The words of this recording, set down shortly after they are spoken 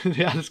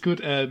Ja, alles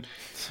gut.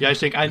 Ja, ich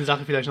denke, eine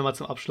Sache vielleicht nochmal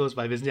zum Abschluss,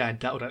 weil wir sind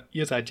ja oder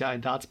ihr seid ja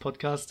ein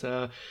Darts-Podcast.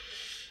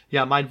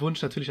 Ja, mein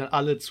Wunsch natürlich an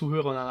alle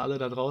Zuhörer und an alle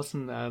da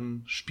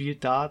draußen,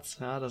 spielt Darts.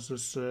 Ja, das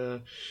ist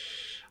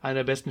eine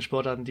der besten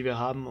Sportarten, die wir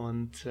haben.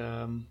 Und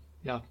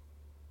ja,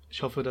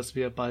 ich hoffe, dass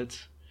wir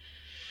bald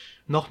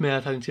noch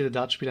mehr talentierte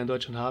Dartspieler in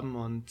Deutschland haben.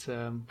 Und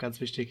ganz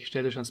wichtig,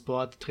 stellt euch ans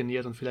Board,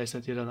 trainiert und vielleicht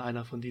seid ihr dann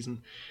einer von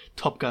diesen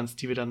Top Guns,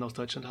 die wir dann aus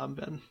Deutschland haben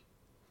werden.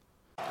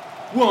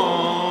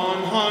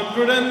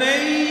 180.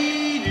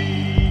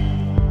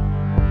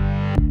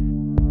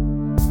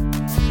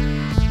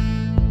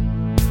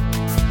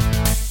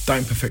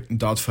 Deinen perfekten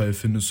Dartfile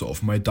findest du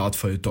auf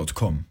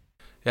mydartfile.com.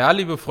 Ja,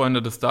 liebe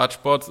Freunde des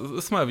Dartsports, es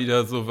ist mal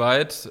wieder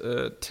soweit.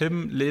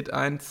 Tim lädt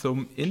ein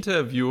zum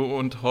Interview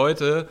und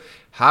heute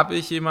habe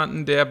ich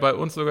jemanden, der bei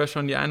uns sogar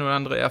schon die eine oder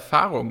andere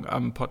Erfahrung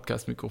am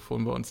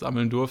Podcast-Mikrofon bei uns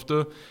sammeln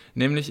durfte.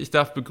 Nämlich, ich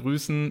darf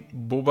begrüßen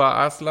Boba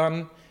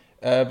Arslan,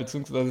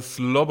 beziehungsweise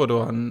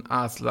Slobodan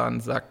Arslan,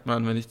 sagt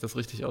man, wenn ich das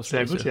richtig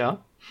ausspreche. Sehr gut, ja.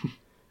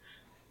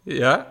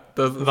 Ja,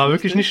 das ist war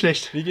wirklich nicht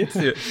schlecht. Wie geht's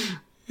dir?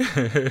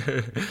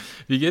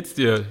 Wie geht's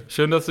dir?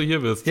 Schön, dass du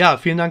hier bist. Ja,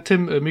 vielen Dank,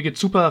 Tim. Mir geht's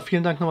super.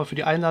 Vielen Dank nochmal für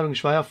die Einladung.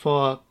 Ich war ja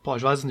vor,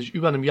 ich weiß es nicht,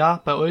 über einem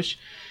Jahr bei euch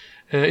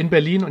in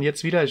Berlin und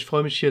jetzt wieder. Ich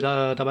freue mich, hier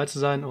dabei zu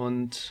sein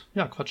und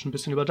ja, quatschen ein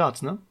bisschen über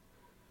Darts, ne?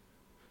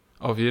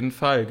 Auf jeden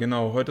Fall,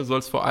 genau. Heute soll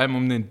es vor allem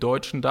um den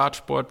deutschen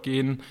Dartsport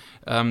gehen,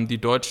 die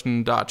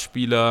deutschen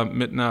Dartspieler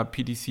mit einer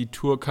PDC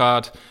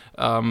Tourcard.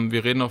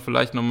 Wir reden auch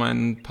vielleicht noch mal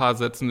in ein paar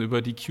Sätzen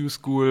über die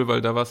Q-School,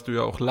 weil da warst du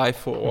ja auch live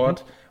vor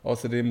Ort.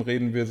 Außerdem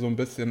reden wir so ein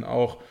bisschen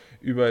auch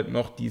über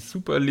noch die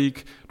Super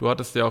League. Du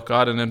hattest ja auch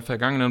gerade in den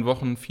vergangenen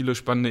Wochen viele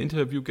spannende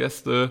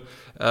Interviewgäste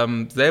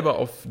selber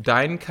auf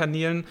deinen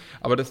Kanälen.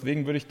 Aber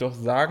deswegen würde ich doch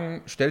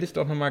sagen, stell dich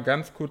doch nochmal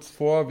ganz kurz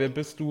vor. Wer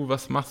bist du?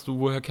 Was machst du?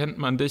 Woher kennt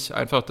man dich?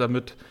 Einfach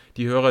damit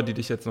die Hörer, die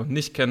dich jetzt noch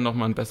nicht kennen,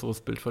 nochmal ein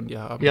besseres Bild von dir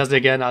haben. Ja,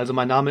 sehr gerne. Also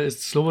mein Name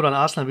ist Slobodan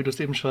Arslan, wie du es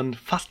eben schon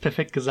fast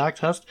perfekt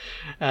gesagt hast.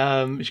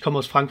 Ich komme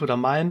aus Frankfurt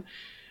am Main.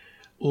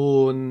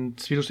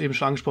 Und wie du es eben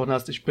schon angesprochen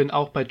hast, ich bin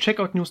auch bei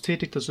Checkout News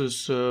tätig. Das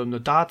ist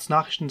eine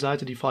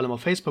Darts-Nachrichtenseite, die vor allem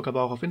auf Facebook,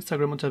 aber auch auf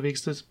Instagram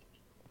unterwegs ist.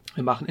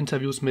 Wir machen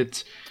Interviews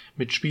mit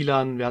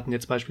Spielern. Wir hatten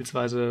jetzt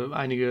beispielsweise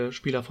einige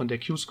Spieler von der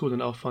Q-School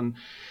und auch von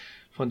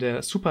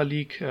der Super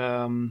League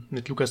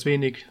mit Lukas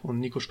Wenig und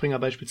Nico Springer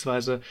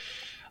beispielsweise.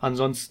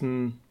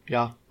 Ansonsten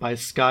ja bei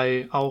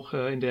Sky auch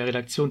in der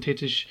Redaktion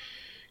tätig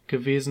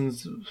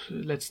gewesen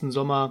letzten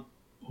Sommer.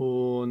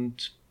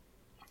 Und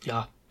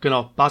ja,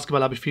 genau,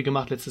 Basketball habe ich viel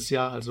gemacht letztes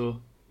Jahr, also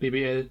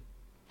BBL,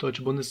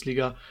 Deutsche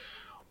Bundesliga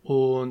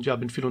und ja,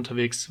 bin viel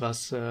unterwegs,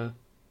 was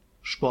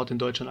Sport in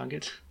Deutschland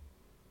angeht.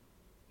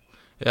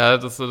 Ja,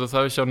 das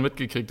habe ich schon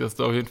mitgekriegt, dass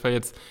du auf jeden Fall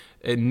jetzt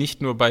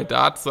nicht nur bei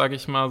Darts, sage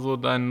ich mal, so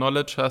dein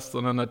Knowledge hast,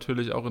 sondern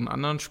natürlich auch in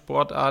anderen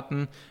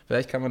Sportarten.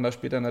 Vielleicht kann man da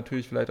später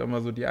natürlich vielleicht auch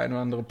mal so die eine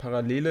oder andere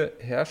Parallele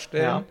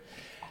herstellen.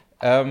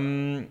 Ja.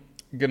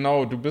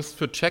 Genau, du bist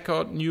für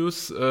Checkout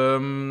News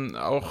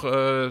auch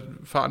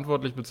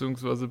verantwortlich,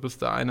 beziehungsweise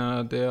bist da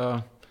einer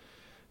der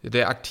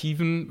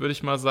Aktiven, würde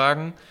ich mal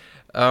sagen.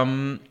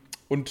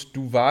 Und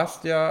du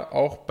warst ja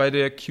auch bei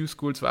der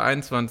Q-School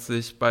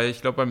 2021,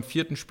 ich glaube beim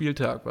 4.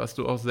 Spieltag warst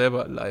du auch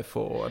selber live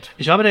vor Ort.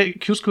 Ich war bei der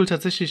Q-School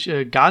tatsächlich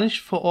gar nicht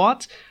vor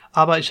Ort,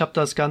 aber ich habe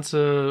das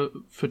Ganze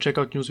für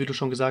Checkout News, wie du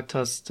schon gesagt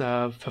hast,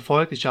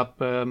 verfolgt. Ich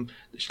glaube,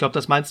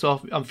 das meinst du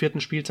auch am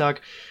 4.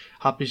 Spieltag,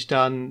 habe ich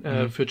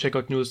dann für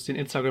Checkout News den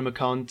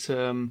Instagram-Account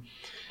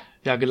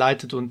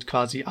geleitet und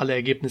quasi alle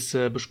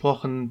Ergebnisse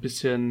besprochen, ein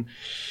bisschen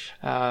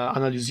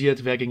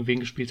analysiert, wer gegen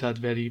wen gespielt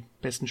hat, wer die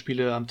besten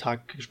Spiele am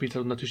Tag gespielt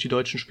hat und natürlich die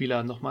deutschen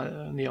Spieler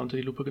nochmal näher unter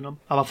die Lupe genommen.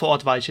 Aber vor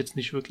Ort war ich jetzt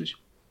nicht wirklich.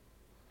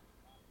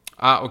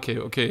 Ah,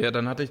 okay. Ja,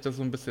 dann hatte ich das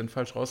so ein bisschen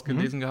falsch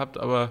rausgelesen gehabt,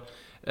 aber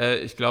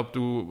ich glaube,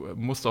 du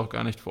musst auch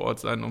gar nicht vor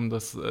Ort sein, um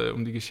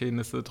die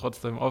Geschehnisse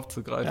trotzdem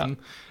aufzugreifen.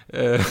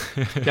 Ja.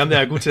 Die haben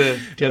ja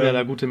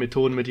gute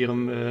Methoden mit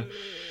ihrem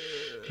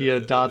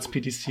hier Darts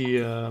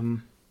PDC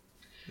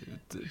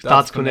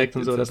Darts Connect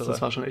und so.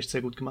 Das war schon echt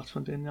sehr gut gemacht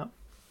von denen, ja.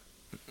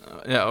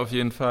 Ja, auf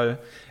jeden Fall.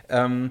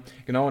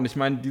 Genau, und ich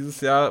meine,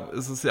 dieses Jahr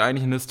ist es ja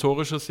eigentlich ein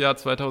historisches Jahr,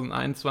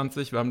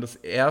 2021. Wir haben das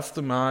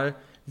erste Mal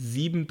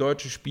 7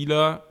 deutsche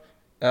Spieler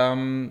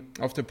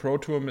auf der Pro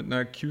Tour mit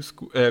einer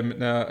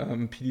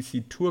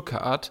PDC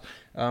Tourcard.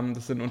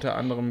 Das sind unter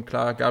anderem,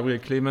 klar, Gabriel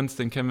Clemens,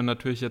 den kennen wir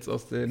natürlich jetzt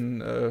aus von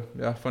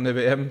der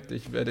WM.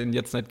 Wer den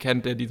jetzt nicht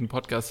kennt, der diesen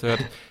Podcast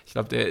hört, ich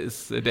glaube,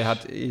 der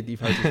hat die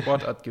falsche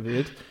Sportart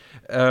gewählt.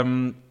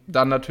 Dann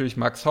natürlich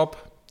Max Hopp,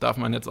 darf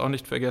man jetzt auch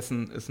nicht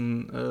vergessen, ist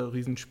ein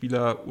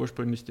Riesenspieler,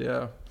 ursprünglich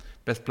der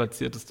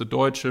bestplatzierteste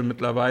Deutsche.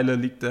 Mittlerweile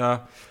liegt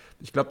er,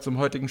 ich glaube, zum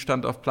heutigen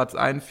Stand auf Platz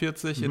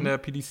 41 in der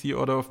PDC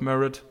Order of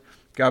Merit.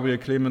 Gabriel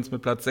Clemens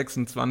mit Platz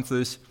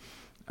 26,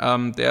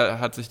 der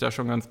hat sich da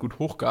schon ganz gut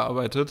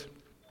hochgearbeitet.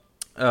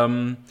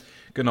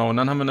 Genau, und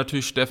dann haben wir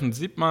natürlich Steffen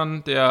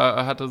Siebmann,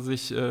 der hatte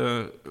sich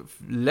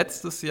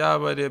letztes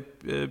Jahr bei der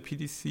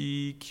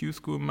PDC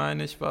Q-School,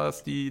 meine ich, war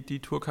es, die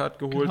Tourcard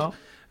geholt. Genau.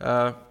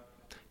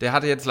 Der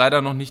hatte jetzt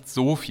leider noch nicht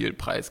so viel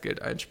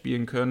Preisgeld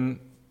einspielen können,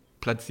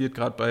 platziert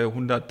gerade bei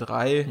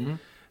 103.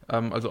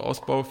 also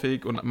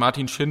ausbaufähig. Und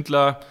Martin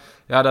Schindler,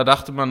 ja, da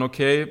dachte man,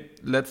 okay,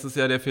 letztes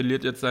Jahr, der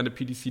verliert jetzt seine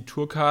PDC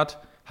Tourcard,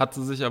 hat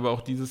sie sich aber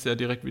auch dieses Jahr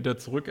direkt wieder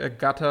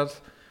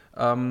zurückergattert.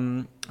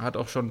 Hat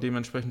auch schon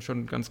dementsprechend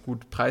schon ganz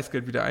gut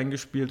Preisgeld wieder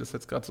eingespielt, ist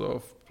jetzt gerade so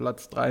auf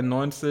Platz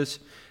 93.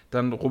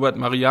 Dann Robert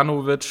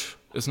Marjanovic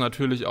ist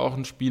natürlich auch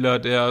ein Spieler,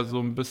 der so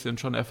ein bisschen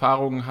schon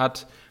Erfahrungen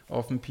hat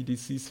auf dem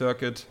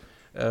PDC-Circuit.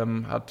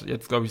 Hat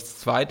jetzt, glaube ich, das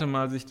zweite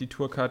Mal sich die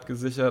Tourcard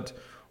gesichert.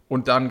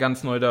 Und dann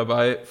ganz neu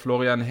dabei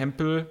Florian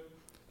Hempel.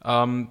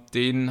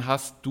 Den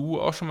hast du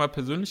auch schon mal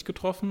persönlich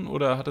getroffen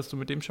oder hattest du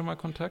mit dem schon mal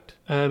Kontakt?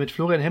 Mit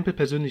Florian Hempel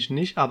persönlich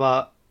nicht,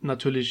 aber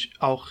natürlich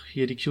auch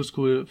hier die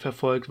Q-School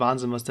verfolgt.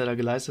 Wahnsinn, was der da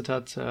geleistet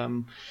hat.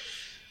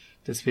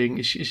 Deswegen,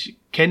 ich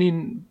kenne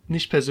ihn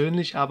nicht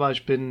persönlich, aber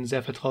ich bin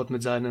sehr vertraut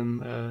mit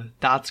seinem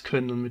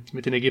Darts-Können und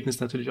mit den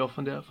Ergebnissen natürlich auch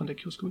von der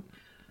Q-School.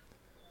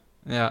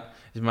 Ja,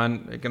 ich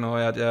meine, genau,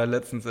 er hat ja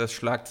letztens erst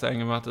Schlagzeilen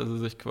gemacht, dass er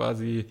sich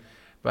quasi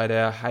bei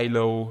der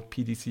High-Low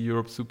PDC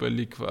Europe Super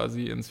League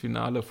quasi ins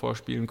Finale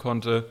vorspielen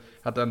konnte.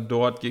 Hat dann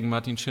dort gegen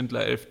Martin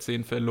Schindler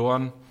 11-10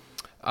 verloren.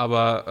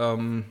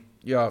 Aber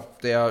ja,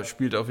 der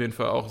spielt auf jeden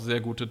Fall auch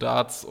sehr gute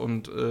Darts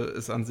und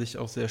ist an sich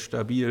auch sehr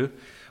stabil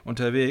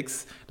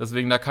unterwegs.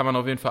 Deswegen, da kann man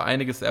auf jeden Fall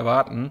einiges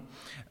erwarten.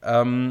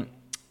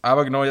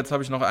 Aber genau, jetzt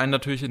habe ich noch einen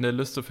natürlich in der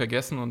Liste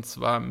vergessen, und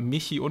zwar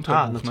Michi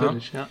Unterbuchner.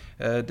 Natürlich,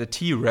 ja. Der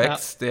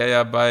T-Rex, der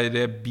ja bei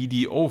der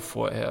BDO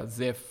vorher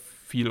sehr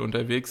viel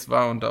unterwegs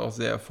war und da auch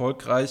sehr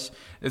erfolgreich.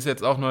 Ist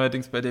jetzt auch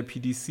neuerdings bei der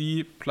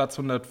PDC, Platz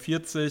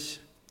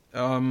 140.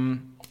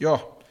 Ja,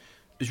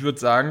 ich würde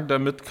sagen,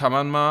 damit kann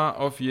man mal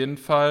auf jeden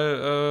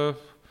Fall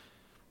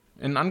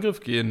in Angriff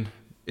gehen,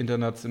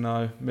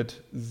 international,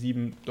 mit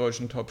 7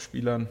 deutschen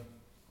Topspielern.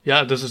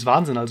 Ja, das ist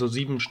Wahnsinn, also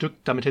 7 Stück,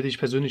 damit hätte ich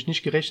persönlich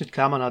nicht gerechnet.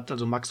 Klar, man hat,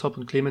 also Max Hopp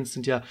und Clemens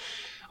sind ja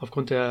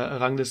aufgrund der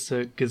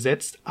Rangliste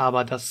gesetzt,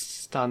 aber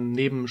dass dann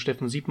neben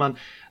Steffen Siebmann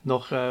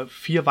noch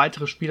 4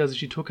 weitere Spieler sich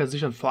die Tourcard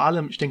sichern, vor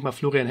allem, ich denke mal,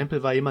 Florian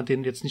Hempel war jemand,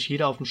 den jetzt nicht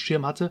jeder auf dem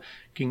Schirm hatte,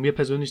 ging mir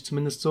persönlich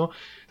zumindest so.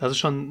 Das ist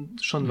schon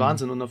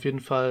Wahnsinn und auf jeden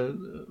Fall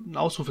ein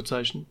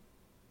Ausrufezeichen.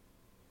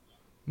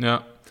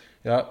 Ja,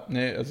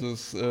 nee, also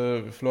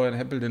Florian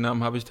Hempel, den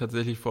Namen habe ich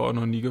tatsächlich vorher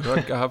noch nie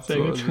gehört gehabt. Sehr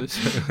gut.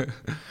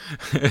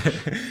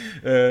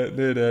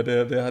 Nee,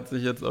 der hat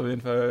sich jetzt auf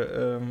jeden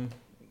Fall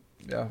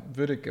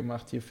würdig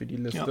gemacht hier für die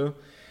Liste.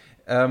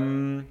 Ja.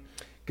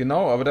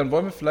 Genau, aber dann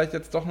wollen wir vielleicht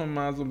jetzt doch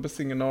nochmal so ein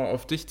bisschen genau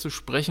auf dich zu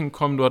sprechen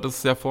kommen. Du hattest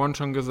es ja vorhin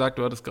schon gesagt,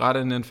 du hattest gerade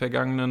in den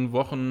vergangenen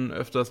Wochen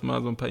öfters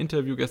mal so ein paar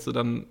Interviewgäste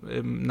dann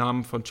im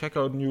Namen von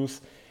Checkout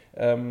News.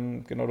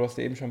 Genau, du hast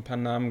ja eben schon ein paar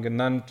Namen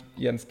genannt,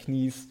 Jens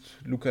Kniest,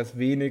 Lukas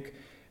Wenig.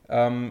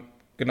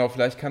 Genau,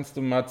 vielleicht kannst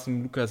du mal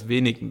zum Lukas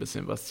Wenig ein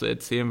bisschen was zu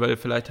erzählen, weil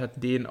vielleicht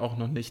hat den auch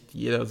noch nicht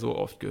jeder so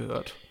oft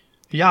gehört.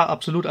 Ja,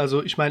 absolut.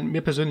 Also ich meine,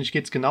 mir persönlich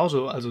geht's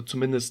genauso, also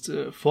zumindest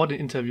vor den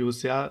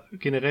Interviews, ja.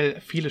 Generell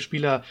viele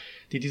Spieler,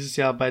 die dieses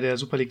Jahr bei der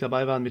Super League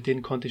dabei waren, mit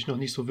denen konnte ich noch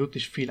nicht so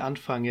wirklich viel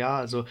anfangen, ja.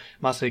 Also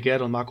Marcel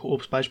Gerde und Marco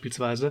Obst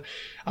beispielsweise.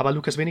 Aber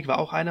Lukas Wenig war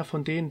auch einer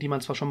von denen, die man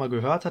zwar schon mal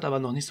gehört hat, aber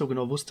noch nicht so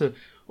genau wusste,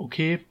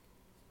 okay,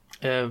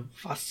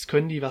 was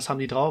können die, was haben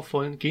die drauf,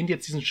 gehen die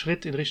jetzt diesen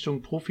Schritt in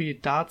Richtung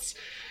Profi-Darts?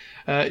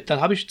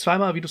 Dann habe ich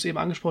zweimal, wie du es eben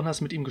angesprochen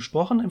hast, mit ihm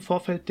gesprochen im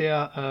Vorfeld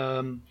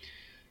der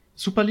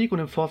Super League und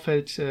im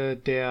Vorfeld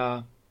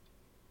der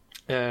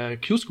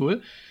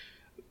Q-School.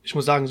 Ich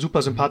muss sagen,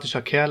 super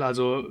sympathischer Kerl,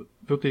 also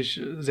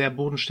wirklich sehr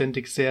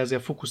bodenständig, sehr,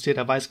 sehr fokussiert.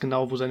 Er weiß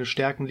genau, wo seine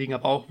Stärken liegen,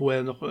 aber auch, wo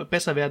er noch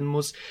besser werden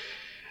muss.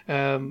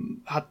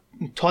 Hat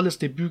ein tolles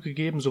Debüt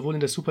gegeben, sowohl in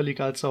der Super League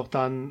als auch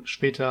dann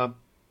später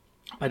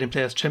bei den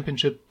Players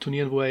Championship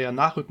Turnieren, wo er ja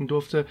nachrücken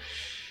durfte.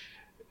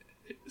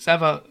 Ist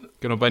einfach...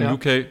 Genau, bei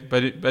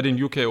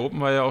den UK Open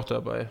war er auch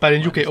dabei. Bei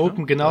den UK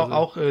Open, genau, also.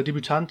 Auch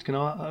Debütant,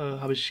 genau,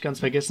 habe ich ganz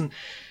vergessen.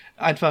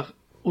 Einfach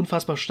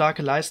unfassbar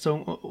starke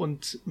Leistung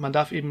und man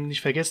darf eben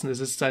nicht vergessen,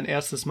 es ist sein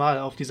erstes Mal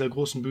auf dieser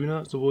großen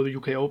Bühne, sowohl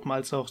UK Open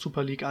als auch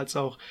Super League als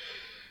auch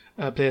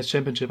Players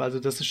Championship.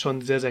 Also das ist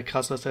schon sehr, sehr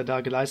krass, was er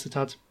da geleistet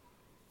hat.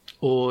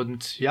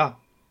 Und ja,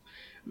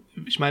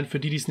 ich meine, für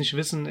die es nicht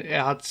wissen,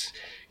 er hat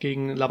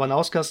gegen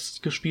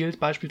Labanauskas gespielt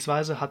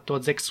beispielsweise, hat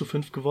dort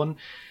 6-5 gewonnen.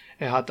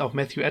 Er hat auch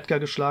Matthew Edgar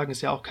geschlagen,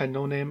 ist ja auch kein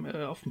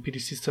No-Name auf dem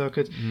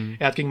PDC-Circuit.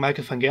 Er hat gegen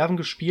Michael van Gerven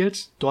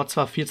gespielt, dort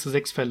zwar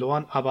 4-6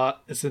 verloren,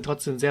 aber es sind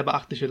trotzdem sehr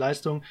beachtliche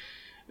Leistungen.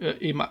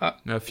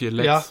 4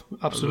 Legs. Ja,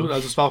 absolut,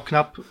 also es war auch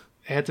knapp.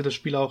 Er hätte das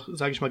Spiel auch,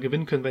 sage ich mal,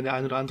 gewinnen können, wenn der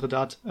ein oder andere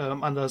Dart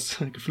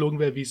anders geflogen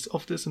wäre, wie es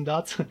oft ist im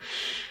Dart.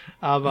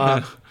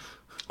 Aber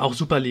auch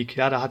Super League,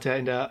 ja, da hat er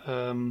in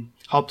der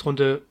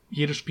Hauptrunde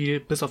jedes Spiel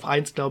bis auf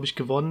 1, glaube ich,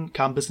 gewonnen,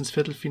 kam bis ins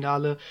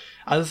Viertelfinale.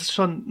 Also es ist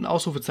schon ein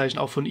Ausrufezeichen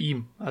auch von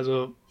ihm.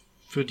 Also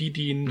für die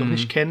ihn noch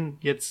nicht kennen,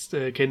 jetzt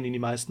kennen ihn die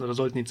meisten oder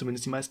sollten ihn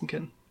zumindest die meisten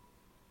kennen.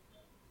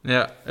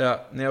 Ja,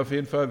 auf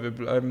jeden Fall. Wir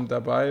bleiben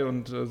dabei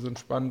und sind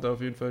spannend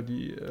auf jeden Fall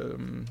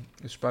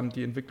ist spannend,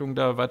 die Entwicklung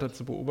da weiter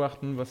zu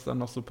beobachten, was dann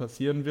noch so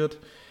passieren wird.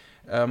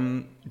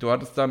 Du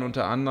hattest dann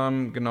unter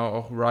anderem genau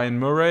auch Ryan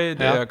Murray,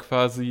 der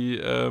quasi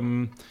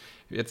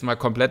jetzt mal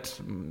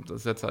komplett,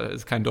 das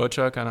ist kein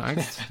Deutscher, keine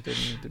Angst,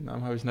 den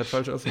Namen habe ich nicht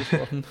falsch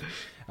ausgesprochen.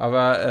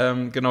 Aber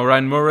genau,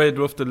 Ryan Murray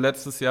durfte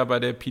letztes Jahr bei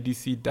der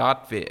PDC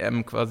Dart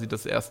WM quasi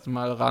das erste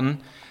Mal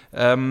ran.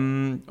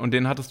 Und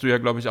den hattest du ja,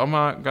 glaube ich, auch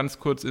mal ganz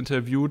kurz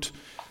interviewt.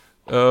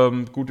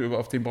 Gut,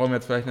 auf den brauchen wir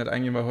jetzt vielleicht nicht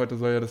eingehen, weil heute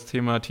soll ja das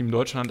Thema Team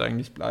Deutschland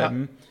eigentlich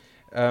bleiben.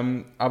 Ja.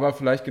 Aber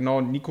vielleicht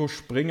genau, Nico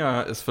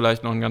Springer ist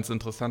vielleicht noch ein ganz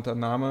interessanter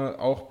Name.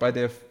 Auch bei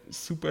der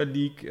Super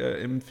League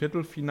im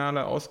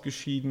Viertelfinale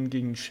ausgeschieden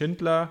gegen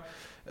Schindler.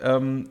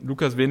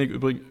 Lukas Wenig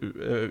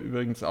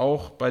übrigens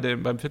auch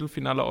beim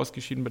Viertelfinale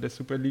ausgeschieden bei der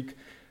Super League.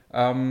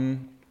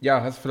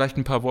 Hast du vielleicht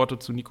ein paar Worte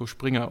zu Nico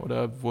Springer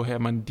oder woher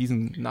man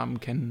diesen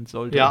Namen kennen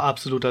sollte? Ja,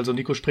 absolut. Also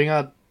Nico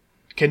Springer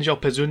kenne ich auch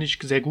persönlich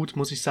sehr gut,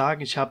 muss ich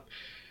sagen.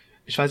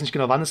 Ich weiß nicht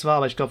genau, wann es war,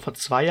 aber ich glaube, vor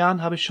 2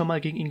 Jahren habe ich schon mal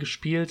gegen ihn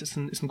gespielt. Ist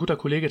ein guter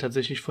Kollege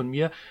tatsächlich von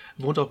mir,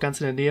 wohnt auch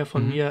ganz in der Nähe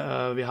von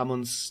mir. Wir haben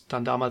uns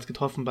dann damals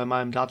getroffen bei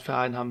meinem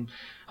Dartverein, haben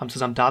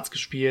zusammen Darts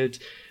gespielt.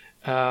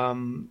 Ist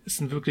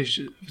ein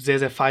wirklich sehr,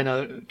 sehr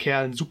feiner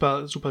Kerl, ein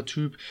super, super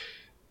Typ.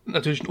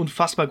 Natürlich ein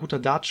unfassbar guter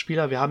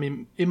Dartspieler. Wir haben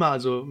ihm immer,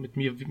 also mit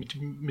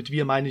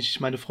wir meine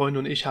ich, meine Freunde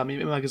und ich, haben ihm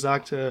immer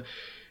gesagt,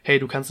 hey,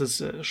 du kannst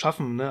es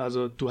schaffen, ne?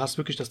 Also du hast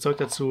wirklich das Zeug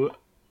dazu,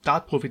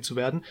 Dartprofi zu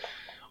werden.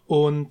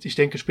 Und ich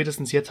denke,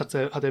 spätestens jetzt hat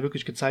er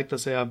wirklich gezeigt,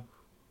 dass er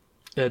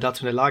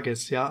dazu in der Lage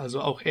ist. Ja,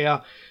 also auch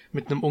er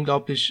mit einem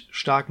unglaublich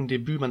starken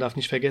Debüt. Man darf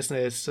nicht vergessen,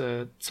 er ist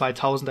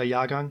 2000er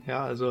Jahrgang.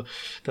 Ja, also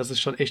das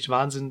ist schon echt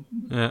Wahnsinn.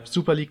 Ja.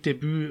 Super League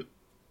Debüt,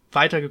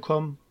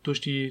 weitergekommen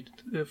durch die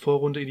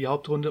Vorrunde in die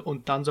Hauptrunde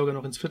und dann sogar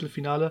noch ins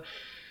Viertelfinale.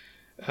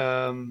 Ich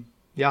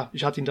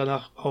hatte ihn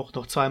danach auch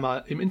noch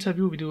 2-mal im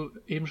Interview, wie du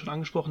eben schon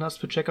angesprochen hast,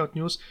 für Checkout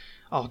News.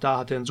 Auch da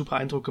hat er einen super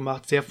Eindruck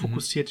gemacht, sehr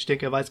fokussiert. Ich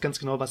denke, er weiß ganz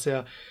genau, was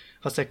er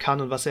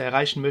kann und was er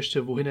erreichen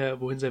möchte,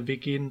 wohin sein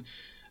Weg gehen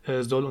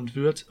soll und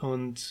wird.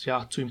 Und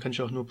ja, zu ihm kann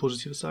ich auch nur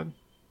Positives sagen.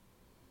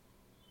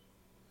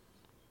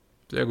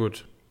 Sehr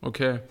gut.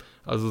 Okay.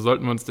 Also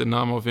sollten wir uns den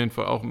Namen auf jeden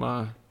Fall auch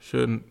mal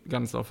schön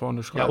ganz nach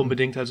vorne schreiben. Ja,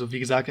 unbedingt. Also wie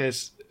gesagt, er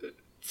ist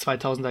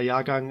 2000er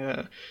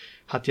Jahrgang,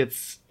 hat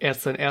jetzt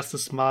erst sein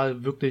erstes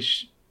Mal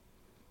wirklich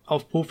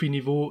auf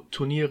Profiniveau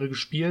Turniere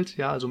gespielt,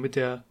 ja, also mit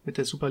der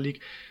Super League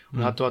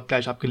und hat dort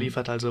gleich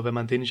abgeliefert. Also wenn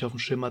man den nicht auf dem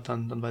Schirm hat,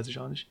 dann weiß ich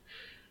auch nicht.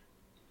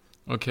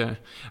 Okay,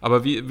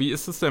 aber wie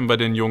ist es denn bei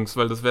den Jungs?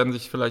 Weil das werden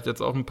sich vielleicht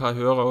jetzt auch ein paar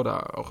Hörer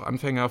oder auch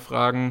Anfänger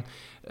fragen.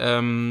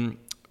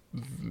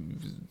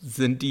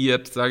 Sind die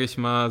jetzt, sage ich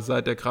mal,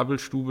 seit der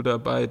Krabbelstube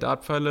dabei,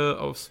 Dartpfeile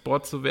aufs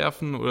Board zu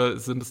werfen? Oder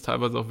sind es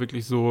teilweise auch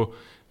wirklich so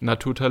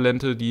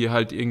Naturtalente, die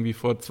halt irgendwie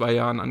vor 2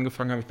 Jahren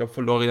angefangen haben? Ich glaube,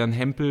 Florian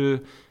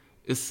Hempel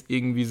ist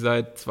irgendwie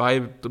seit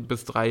 2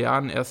 bis 3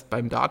 Jahren erst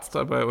beim Darts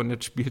dabei und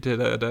jetzt spielt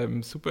er da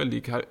im Super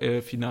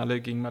League-Finale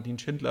gegen Martin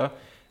Schindler.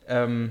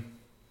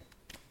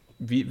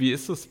 Wie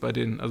ist es bei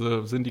denen?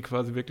 Also sind die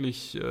quasi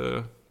wirklich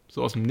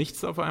so aus dem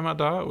Nichts auf einmal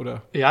da,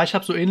 oder? Ja, ich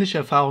habe so ähnliche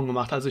Erfahrungen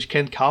gemacht. Also ich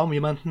kenne kaum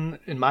jemanden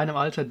in meinem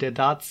Alter, der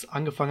Darts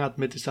angefangen hat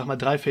mit, ich sag mal,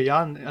 3, 4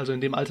 Jahren. Also in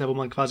dem Alter, wo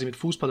man quasi mit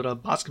Fußball oder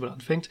Basketball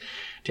anfängt.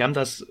 Die haben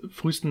das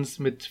frühestens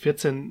mit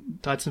 13,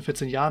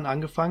 14 Jahren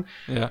angefangen.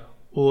 Ja.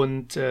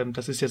 Und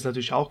das ist jetzt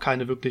natürlich auch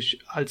keine wirklich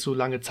allzu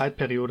lange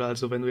Zeitperiode.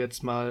 Also wenn du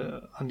jetzt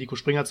mal an Nico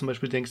Springer zum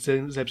Beispiel denkst,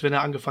 selbst wenn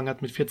er angefangen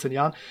hat mit 14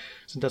 Jahren,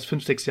 sind das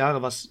 5, 6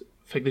 Jahre, was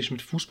verglichen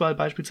mit Fußball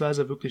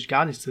beispielsweise wirklich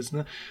gar nichts ist,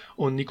 ne?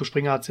 Und Nico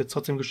Springer hat es jetzt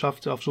trotzdem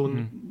geschafft, auf so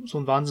ein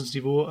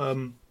Wahnsinnsniveau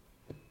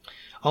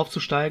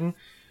aufzusteigen.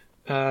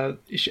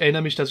 Ich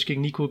erinnere mich, dass ich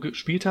gegen Nico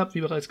gespielt habe,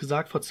 wie bereits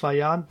gesagt, vor 2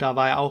 Jahren. Da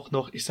war er auch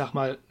noch, ich sag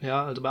mal,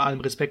 ja, also bei allem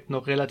Respekt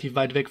noch relativ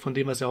weit weg von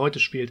dem, was er heute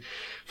spielt.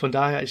 Von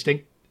daher, ich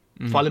denke,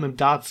 vor allem im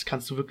Darts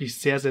kannst du wirklich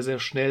sehr, sehr, sehr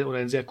schnell oder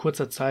in sehr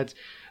kurzer Zeit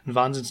ein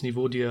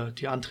Wahnsinnsniveau dir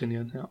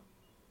antrainieren, ja.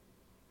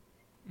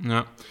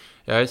 Ja.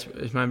 Ja,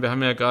 ich meine, wir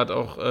haben ja gerade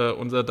auch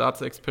unser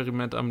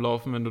Darts-Experiment am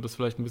Laufen, wenn du das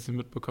vielleicht ein bisschen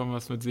mitbekommen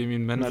hast mit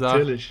Semin Mensah.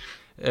 Natürlich.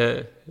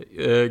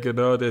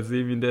 Genau, der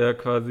Semin, der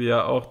quasi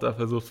ja auch da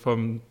versucht,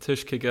 vom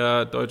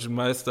Tischkicker deutschen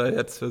Meister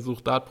jetzt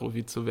versucht,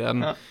 Dartprofi zu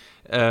werden.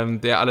 Ja.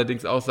 Der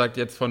allerdings auch sagt,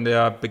 jetzt von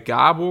der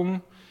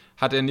Begabung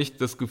hat er nicht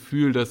das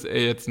Gefühl, dass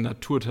er jetzt ein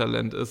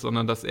Naturtalent ist,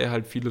 sondern dass er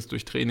halt vieles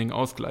durch Training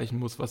ausgleichen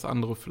muss, was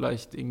andere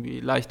vielleicht irgendwie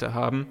leichter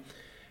haben.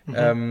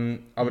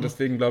 Aber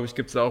deswegen, glaube ich,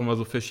 gibt es da auch immer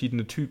so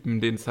verschiedene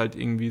Typen, denen es halt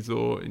irgendwie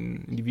so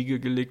in die Wiege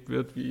gelegt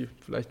wird, wie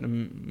vielleicht eine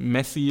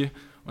Messi,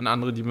 und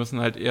andere, die müssen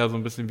halt eher so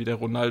ein bisschen wie der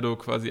Ronaldo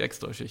quasi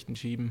Extraschichten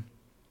schieben.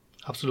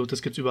 Absolut,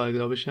 das gibt's überall,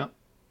 glaube ich, ja.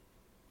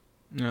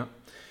 Ja.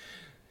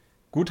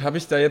 Gut, habe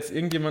ich da jetzt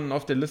irgendjemanden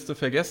auf der Liste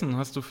vergessen?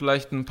 Hast du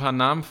vielleicht ein paar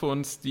Namen für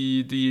uns,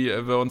 die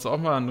wir uns auch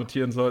mal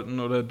notieren sollten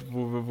oder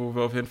wo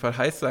wir auf jeden Fall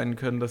heiß sein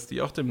können, dass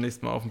die auch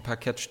demnächst mal auf dem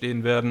Parkett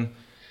stehen werden?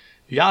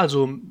 Ja,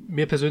 also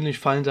mir persönlich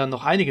fallen da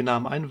noch einige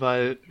Namen ein,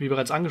 weil, wie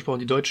bereits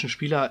angesprochen, die deutschen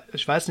Spieler,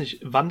 ich weiß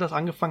nicht, wann das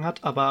angefangen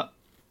hat, aber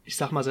ich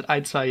sag mal seit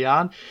 1, 2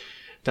 Jahren,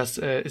 das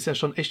ist ja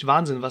schon echt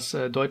Wahnsinn, was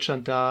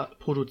Deutschland da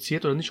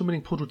produziert, oder nicht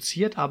unbedingt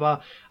produziert,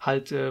 aber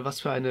halt was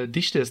für eine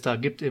Dichte es da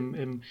gibt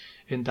in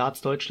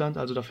Darts Deutschland.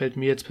 Also da fällt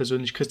mir jetzt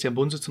persönlich Christian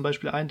Bunse zum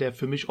Beispiel ein, der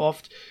für mich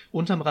oft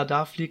unterm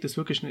Radar fliegt, ist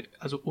wirklich ein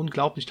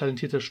unglaublich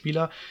talentierter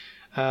Spieler.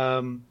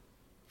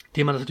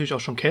 den man natürlich auch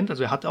schon kennt.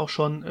 Also er hat auch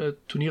schon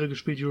Turniere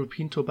gespielt,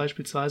 European Tour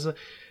beispielsweise.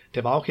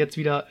 Der war auch jetzt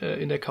wieder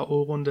in der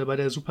K.O.-Runde bei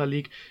der Super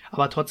League,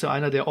 aber trotzdem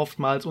einer, der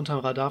oftmals unterm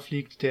Radar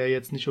fliegt, der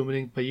jetzt nicht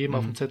unbedingt bei jedem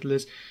auf dem Zettel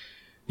ist.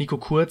 Nico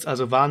Kurz,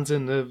 also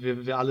Wahnsinn, ne?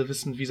 Wir alle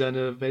wissen, wie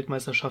seine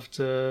Weltmeisterschaft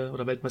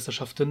oder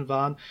Weltmeisterschaften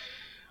waren.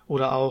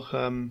 Oder auch,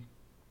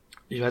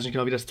 ich weiß nicht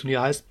genau, wie das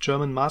Turnier heißt,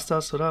 German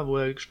Masters, oder? Wo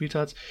er gespielt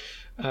hat.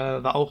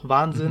 War auch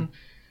Wahnsinn.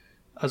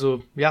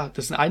 Also, ja,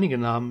 das sind einige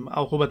Namen.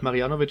 Auch Robert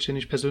Marjanovic, den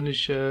ich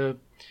persönlich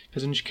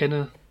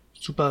kenne.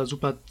 Super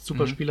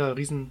Spieler,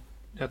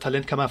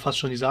 Talent kann man fast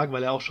schon nicht sagen,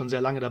 weil er auch schon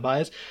sehr lange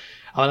dabei ist.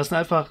 Aber das sind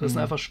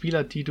einfach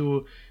Spieler, die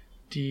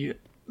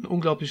ein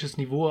unglaubliches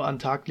Niveau an den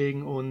Tag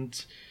legen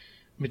und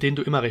mit denen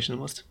du immer rechnen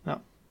musst.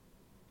 Ja.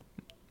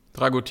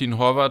 Dragutin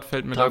Horvath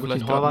fällt mir da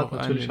vielleicht gerade noch ein.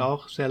 Natürlich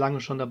auch, sehr lange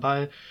schon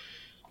dabei.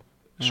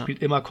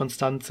 Spielt immer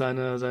konstant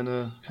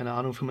seine, keine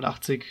Ahnung,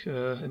 85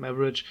 im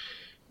Average.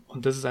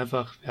 Und das ist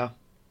einfach, ja,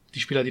 die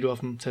Spieler, die du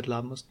auf dem Zettel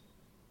haben musst.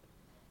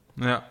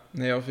 Ja,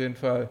 nee, auf jeden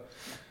Fall.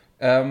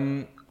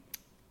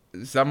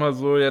 Ich sag mal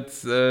so,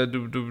 jetzt,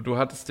 du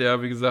hattest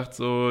ja, wie gesagt,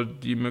 so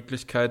die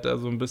Möglichkeit, da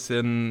so ein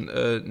bisschen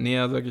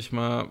näher, sag ich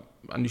mal,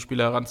 an die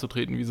Spieler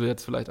heranzutreten, wie sie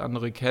jetzt vielleicht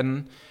andere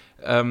kennen.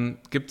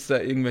 Gibt es da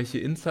irgendwelche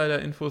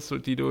Insider-Infos,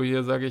 die du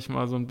hier, sag ich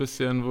mal, so ein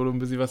bisschen, wo du ein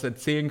bisschen was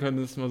erzählen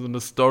könntest, mal so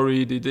eine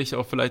Story, die dich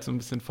auch vielleicht so ein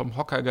bisschen vom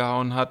Hocker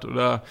gehauen hat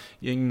oder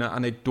irgendeine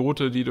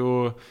Anekdote, die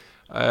du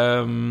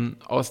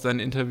aus deinen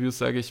Interviews,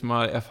 sage ich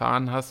mal,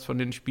 erfahren hast von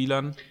den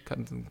Spielern?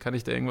 Kann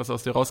ich da irgendwas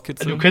aus dir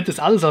rauskitzeln? Du könntest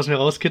alles aus mir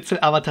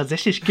rauskitzeln, aber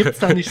tatsächlich gibt's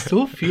da nicht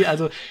so viel.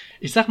 Also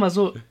ich sag mal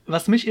so,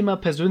 was mich immer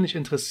persönlich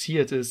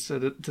interessiert ist,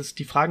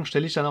 die Fragen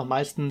stelle ich dann auch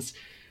meistens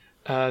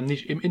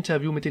nicht im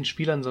Interview mit den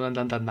Spielern, sondern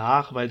dann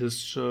danach, weil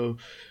das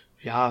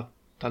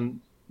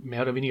dann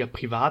mehr oder weniger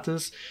privat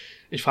ist.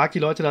 Ich frage die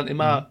Leute dann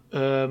immer,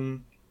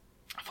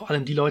 vor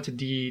allem die Leute,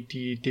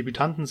 die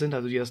Debütanten sind,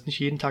 also die das nicht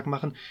jeden Tag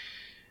machen,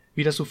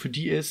 wie das so für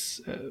die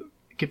ist.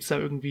 Gibt's da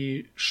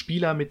irgendwie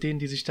Spieler, mit denen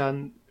die sich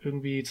dann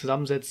irgendwie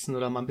zusammensetzen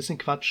oder mal ein bisschen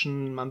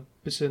quatschen, mal ein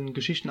bisschen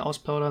Geschichten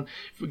ausplaudern?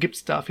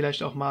 Gibt's da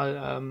vielleicht auch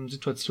mal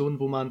Situationen,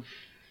 wo man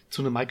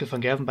zu einem Michael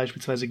van Gerwen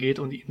beispielsweise geht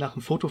und ihn nach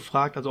einem Foto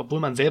fragt, also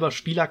obwohl man selber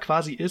Spieler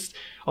quasi ist,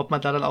 ob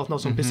man da dann auch noch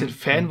so ein bisschen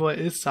Fanboy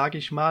ist, sage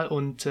ich mal,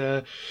 und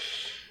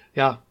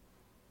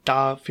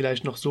da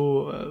vielleicht noch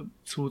so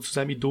zu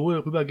seinem Idol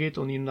rübergeht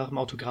und ihn nach einem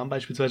Autogramm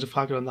beispielsweise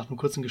fragt oder nach einem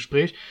kurzen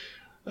Gespräch.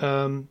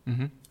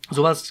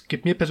 Sowas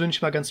gibt mir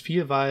persönlich mal ganz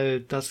viel, weil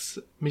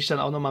das mich dann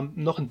auch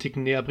noch einen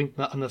Ticken näher bringt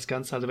an das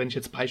Ganze. Also wenn ich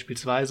jetzt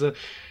beispielsweise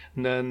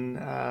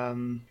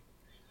einen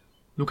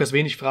Lukas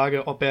Wenig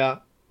frage, ob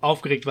er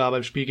aufgeregt war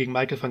beim Spiel gegen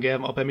Michael van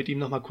Gerwen, ob er mit ihm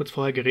nochmal kurz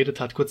vorher geredet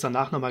hat, kurz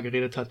danach nochmal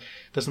geredet hat.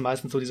 Das sind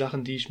meistens so die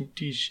Sachen, die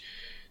ich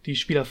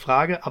Spieler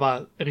frage,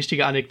 aber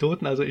richtige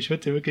Anekdoten, also ich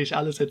würde dir wirklich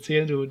alles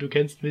erzählen, du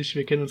kennst mich,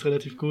 wir kennen uns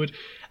relativ gut,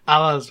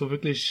 aber so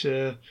wirklich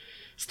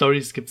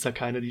Stories gibt's da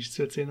keine, die ich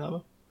zu erzählen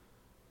habe.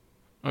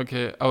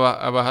 Okay,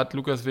 aber hat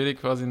Lukas Wedig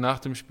quasi nach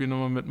dem Spiel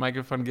nochmal mit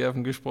Michael van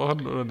Gerwen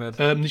gesprochen oder nicht?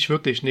 Nicht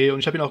wirklich, nee. Und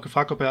ich habe ihn auch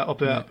gefragt, ob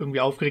er irgendwie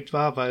aufgeregt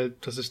war, weil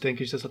das ist,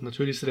 denke ich, das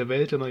Natürlichste der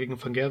Welt, wenn man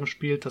gegen van Gerwen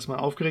spielt, dass man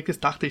aufgeregt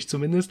ist, dachte ich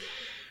zumindest.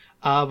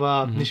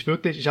 Aber nicht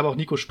wirklich. Ich habe auch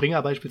Nico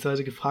Springer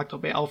beispielsweise gefragt,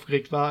 ob er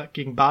aufgeregt war,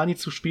 gegen Barney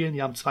zu spielen.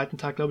 Ja, am zweiten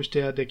Tag, glaube ich,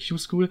 der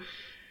Q-School.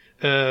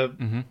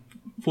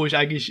 Wo ich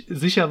eigentlich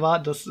sicher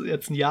war, dass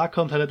jetzt ein Jahr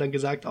kommt, hat er dann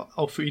gesagt,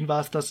 auch für ihn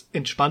war es das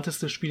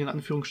entspannteste Spiel in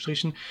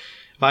Anführungsstrichen,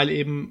 weil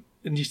eben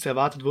nichts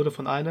erwartet wurde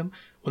von einem.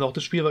 Und auch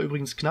das Spiel war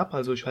übrigens knapp,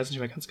 also ich weiß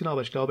nicht mehr ganz genau,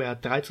 aber ich glaube, er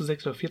hat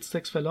 3-6 oder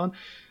 4-6 verloren.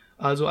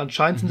 Also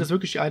anscheinend sind das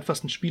wirklich die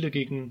einfachsten Spiele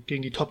gegen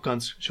die Top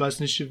Guns. Ich weiß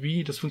nicht,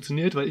 wie das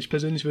funktioniert, weil ich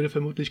persönlich würde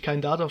vermutlich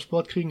keinen Dart auf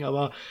Sport kriegen,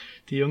 aber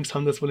die Jungs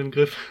haben das wohl im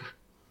Griff.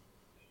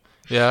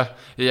 Ja,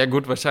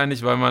 gut,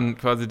 wahrscheinlich, weil man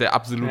quasi der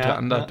absolute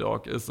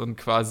Underdog ist und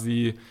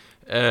quasi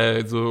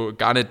so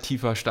gar nicht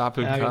tiefer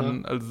stapeln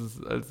kann, als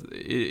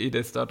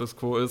der Status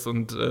Quo ist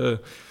und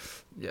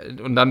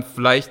dann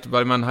vielleicht,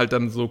 weil man halt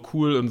dann so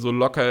cool und so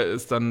locker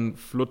ist, dann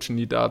flutschen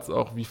die Darts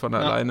auch wie von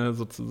alleine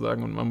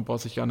sozusagen und man braucht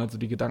sich gar nicht so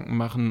die Gedanken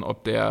machen,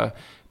 ob der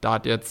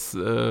Dart jetzt,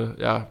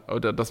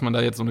 oder dass man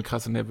da jetzt so eine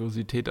krasse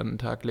Nervosität an den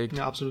Tag legt.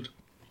 Ja, absolut.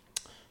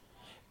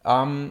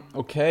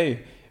 Okay.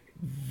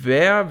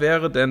 Wer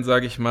wäre denn,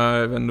 sag ich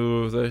mal,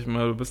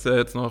 du bist ja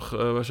jetzt noch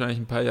wahrscheinlich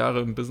ein paar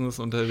Jahre im Business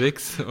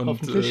unterwegs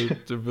und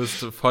du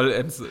bist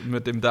vollends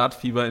mit dem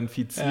Dartfieber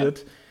infiziert.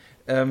 Ja.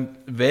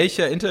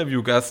 Welcher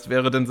Interviewgast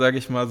wäre denn, sage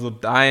ich mal, so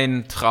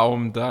dein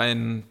Traum,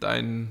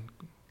 dein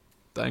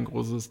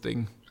großes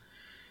Ding?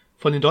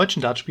 Von den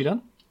deutschen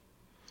Dartspielern?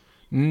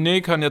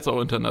 Nee, kann jetzt auch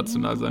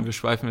international sein. Wir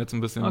schweifen jetzt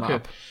ein bisschen mal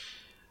ab.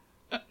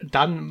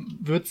 Dann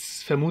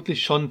wird's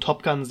vermutlich schon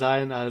Top Gun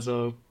sein.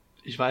 Also,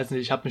 ich weiß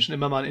nicht, ich habe mir schon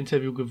immer mal ein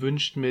Interview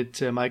gewünscht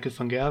mit Michael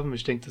van Gerwen.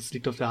 Ich denke, das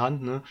liegt auf der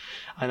Hand, ne?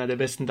 Einer der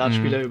besten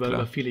Dartspieler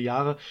über viele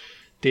Jahre.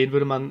 Den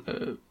würde man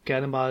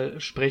gerne mal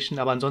sprechen,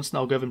 aber ansonsten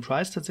auch Gervin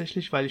Price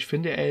tatsächlich, weil ich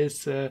finde, er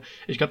ist,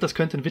 ich glaube, das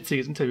könnte ein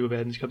witziges Interview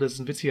werden. Ich glaube, das ist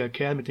ein witziger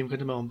Kerl, mit dem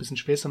könnte man auch ein bisschen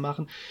Späße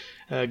machen.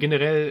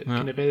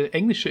 Generell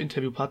englische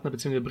Interviewpartner,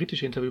 beziehungsweise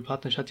britische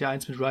Interviewpartner. Ich hatte ja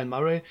eins mit Ryan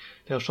Murray,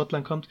 der aus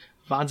Schottland kommt.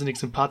 Wahnsinnig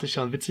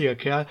sympathischer und witziger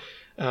Kerl.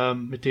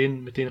 Mit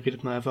denen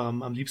redet man einfach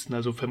am liebsten,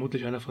 also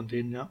vermutlich einer von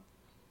denen, ja.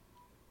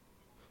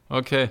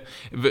 Okay,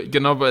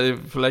 genau,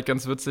 vielleicht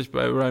ganz witzig,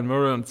 bei Ryan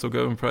Murray und zu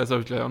Gervin Price habe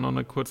ich gleich auch noch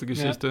eine kurze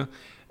Geschichte.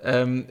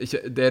 Ja.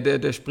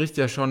 Der spricht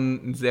ja schon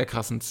einen sehr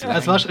krassen Slang. Ja,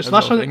 es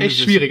war schon echt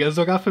schwierig,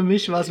 also sogar für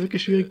mich war es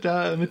wirklich schwierig,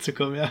 da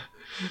mitzukommen, ja.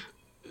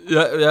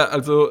 Ja,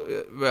 also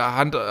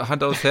Hand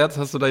aufs Herz,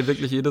 hast du da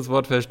wirklich jedes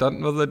Wort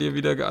verstanden, was er dir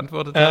wieder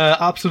geantwortet hat?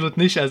 Absolut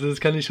nicht, also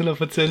das kann ich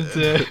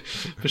 100%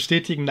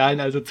 bestätigen. Nein,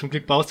 also zum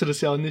Glück brauchst du das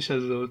ja auch nicht,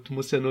 also du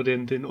musst ja nur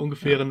den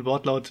ungefähren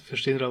Wortlaut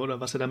verstehen oder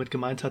was er damit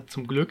gemeint hat,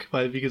 zum Glück,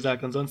 weil wie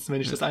gesagt, ansonsten,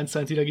 wenn ich das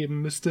 1:1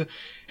 wiedergeben müsste,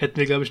 hätten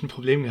wir, glaube ich, ein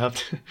Problem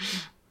gehabt.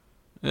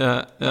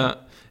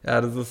 Ja,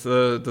 das ist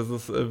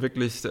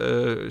wirklich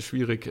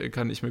schwierig,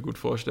 kann ich mir gut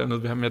vorstellen.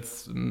 Also wir haben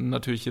jetzt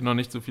natürlich hier noch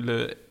nicht so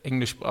viele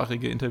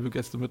englischsprachige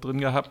Interviewgäste mit drin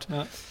gehabt,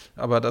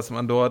 aber dass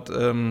man dort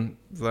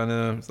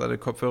seine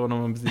Kopfhörer noch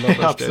mal ein bisschen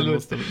lauter stellen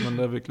muss, damit man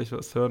da wirklich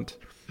was hört,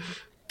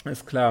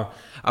 ist klar.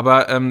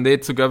 Aber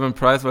zu Gervin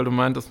Price, weil du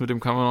meintest, mit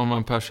dem kann man noch mal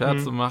ein paar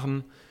Scherze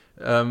machen.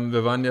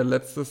 Wir waren ja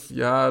letztes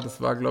Jahr,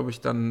 das war glaube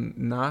ich dann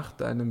nach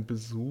deinem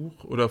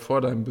Besuch oder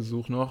vor deinem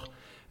Besuch noch,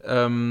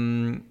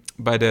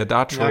 bei der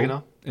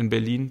Dartshow in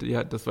Berlin.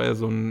 Ja, das war ja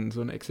so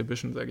ein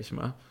Exhibition, sag ich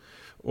mal.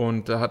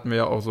 Und da hatten wir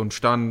ja auch so einen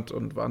Stand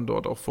und waren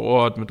dort auch vor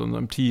Ort mit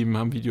unserem Team,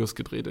 haben Videos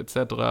gedreht etc.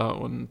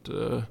 und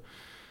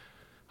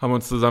haben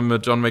uns zusammen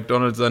mit John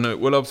McDonald seine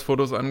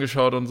Urlaubsfotos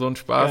angeschaut und so ein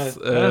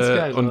Spaß. Geil. Ja, das ist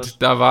geil,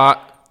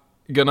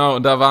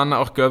 und da waren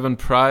auch Gervin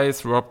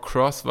Price, Rob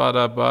Cross war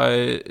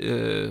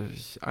dabei,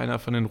 einer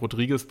von den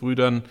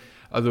Rodriguez-Brüdern.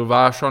 Also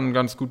war schon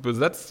ganz gut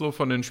besetzt, so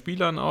von den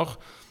Spielern auch.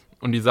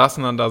 Und die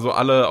saßen dann da so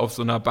alle auf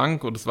so einer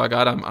Bank und es war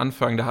gerade am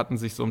Anfang, da hatten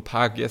sich so ein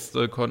paar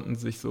Gäste, konnten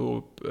sich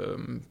so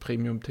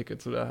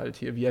Premium-Tickets oder halt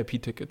hier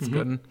VIP-Tickets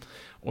gönnen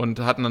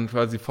und hatten dann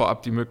quasi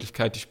vorab die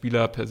Möglichkeit, die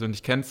Spieler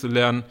persönlich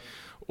kennenzulernen.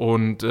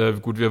 Und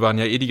gut, wir waren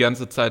ja die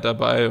ganze Zeit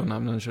dabei und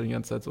haben dann schon die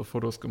ganze Zeit so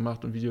Fotos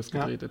gemacht und Videos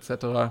gedreht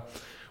etc.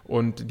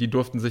 Und die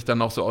durften sich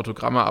dann auch so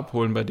Autogramme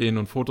abholen bei denen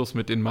und Fotos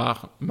mit denen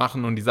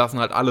machen. Und die saßen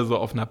halt alle so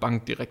auf einer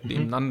Bank direkt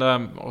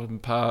nebeneinander, auch ein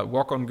paar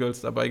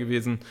Walk-on-Girls dabei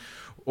gewesen.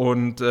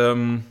 Und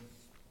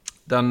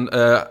dann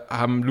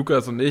haben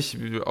Lukas und ich,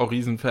 auch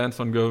Riesenfans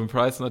von Gervin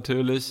Price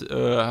natürlich,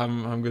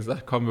 haben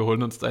gesagt, komm, wir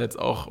holen uns da jetzt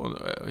auch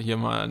hier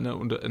mal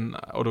ein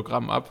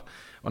Autogramm ab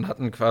und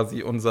hatten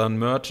quasi unseren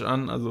Merch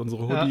an, also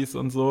unsere Hoodies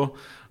und so.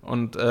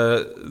 Und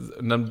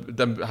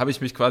dann habe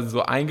ich mich quasi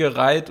so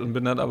eingereiht und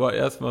bin dann aber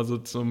erstmal so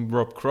zum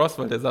Rob Cross,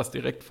 weil der saß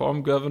direkt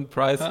vorm Gervin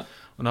Price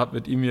und habe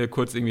mit ihm hier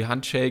kurz irgendwie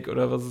Handshake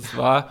oder was es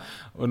war.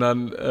 Und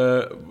dann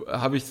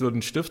habe ich so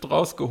einen Stift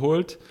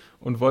rausgeholt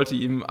und wollte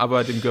ihm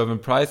aber den Gervin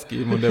Price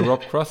geben. Und der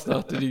Rob Cross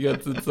dachte die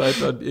ganze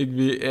Zeit dann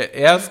irgendwie,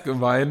 er ist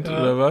gemeint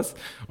oder was.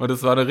 Und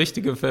es war eine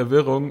richtige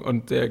Verwirrung.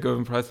 Und der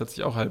Gervin Price hat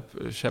sich auch halb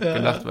schepp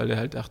gelacht, weil er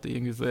halt dachte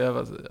irgendwie so, ja,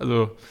 was,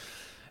 also...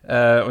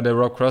 und der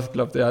Rob Cross,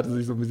 glaubt, der hatte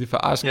sich so ein bisschen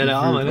verarscht gefühlt, der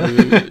Arme,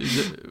 ne?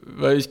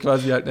 weil ich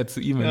quasi halt nicht zu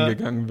ihm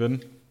hingegangen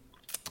bin.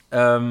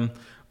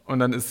 Und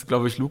dann ist,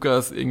 glaube ich,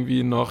 Lukas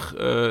irgendwie noch,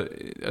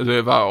 also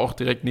er war auch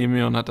direkt neben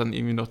mir und hat dann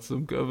irgendwie noch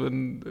zum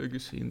Gervin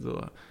geschrien,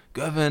 so,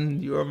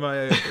 Gervin, you're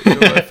my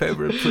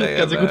favorite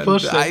player, Kannst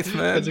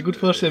du gut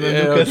vorstellen,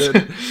 wenn Lukas...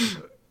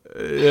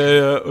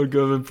 Und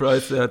Gervin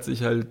Price, der hat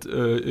sich halt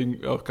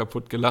irgendwie auch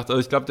kaputt gelacht. Also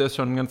ich glaube, der ist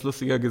schon ein ganz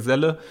lustiger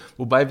Geselle,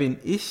 wobei wen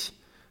ich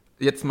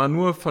jetzt mal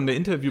nur von der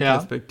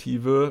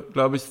Interviewperspektive,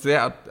 glaube ich,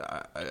 sehr,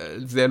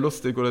 sehr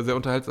lustig oder sehr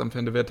unterhaltsam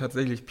fände, wäre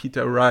tatsächlich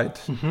Peter Wright.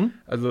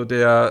 Also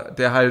der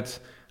halt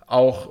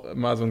auch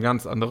mal so ein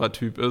ganz anderer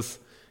Typ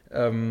ist.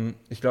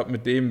 Ich glaube,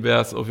 mit dem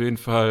wäre es auf jeden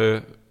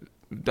Fall,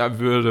 da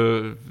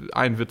würde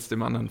ein Witz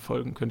dem anderen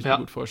folgen, könnte ich mir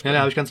gut vorstellen. Ja,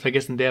 da habe ich ganz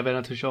vergessen, der wäre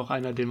natürlich auch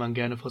einer, den man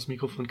gerne vors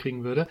Mikrofon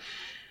kriegen würde.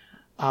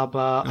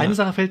 Aber eine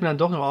Sache fällt mir dann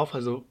doch noch auf,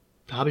 also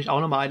da habe ich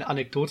auch noch mal eine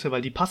Anekdote,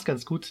 weil die passt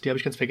ganz gut, die habe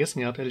ich ganz vergessen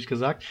gehabt, ehrlich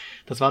gesagt.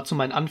 Das war zu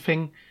meinen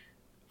Anfängen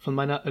von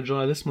meiner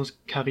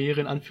Journalismus-Karriere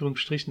in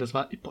Anführungsstrichen. Das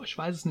war, ich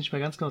weiß es nicht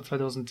mehr ganz genau,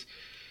 2018.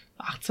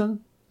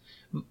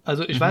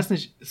 Also ich weiß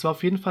nicht, es war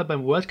auf jeden Fall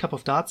beim World Cup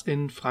of Darts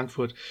in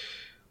Frankfurt.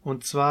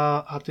 Und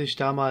zwar war ich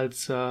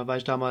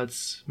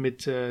damals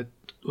mit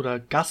oder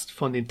Gast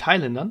von den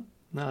Thailändern,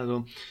 ne,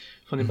 also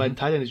von den beiden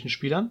thailändischen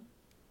Spielern.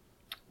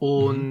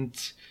 Und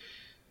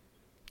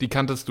die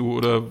kanntest du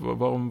oder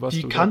warum warst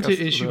du da? Die kannte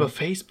ich über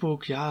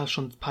Facebook, ja,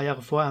 schon ein paar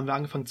Jahre vorher haben wir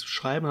angefangen zu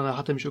schreiben und dann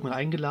hat er mich irgendwann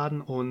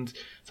eingeladen und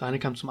das eine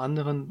kam zum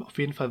anderen. Auf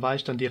jeden Fall war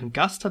ich dann deren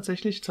Gast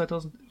tatsächlich,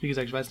 2000, wie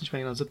gesagt, ich weiß nicht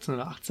mehr genau, 17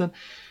 oder 18.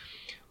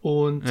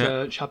 Und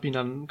ich habe ihn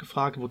dann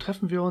gefragt, wo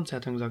treffen wir uns? Er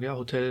hat dann gesagt, ja,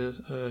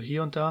 Hotel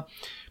hier und da.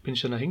 Bin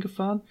ich dann da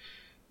hingefahren.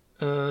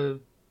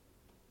 Habe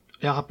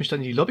mich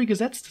dann in die Lobby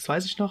gesetzt, das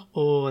weiß ich noch,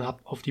 und habe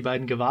auf die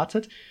beiden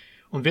gewartet.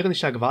 Und während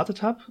ich da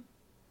gewartet habe,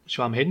 ich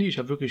war am Handy, ich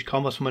habe wirklich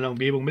kaum was von meiner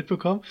Umgebung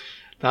mitbekommen.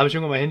 Da habe ich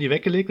irgendwann mein Handy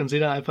weggelegt und sehe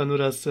dann einfach nur,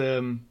 dass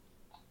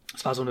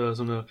es war so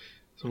eine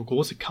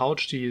große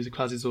Couch, die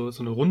quasi so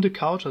eine runde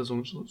Couch,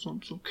 also so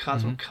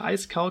ein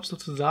Kreis-Couch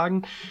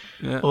sozusagen.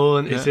 Ja,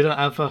 und ich sehe dann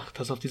einfach,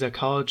 dass auf dieser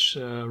Couch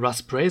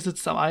Russ Bray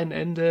sitzt am einen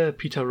Ende,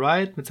 Peter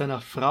Wright mit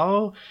seiner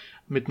Frau,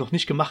 mit noch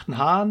nicht gemachten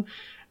Haaren.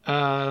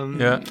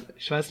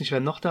 Ich weiß nicht, wer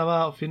noch da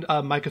war. Auf jeden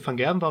Fall, Michael van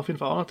Gerwen war auf jeden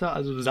Fall auch noch da.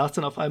 Also du saßt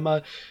dann auf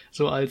einmal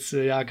so als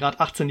gerade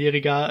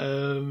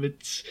 18-Jähriger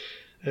mit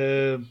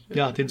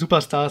den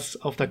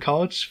Superstars auf der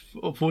Couch,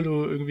 obwohl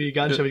du irgendwie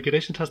gar nicht damit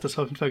gerechnet hast. Das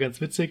war auf jeden Fall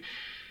ganz witzig.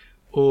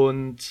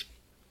 Und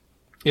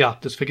ja,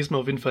 das vergisst man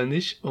auf jeden Fall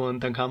nicht.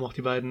 Und dann kamen auch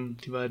die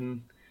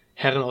beiden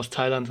Herren aus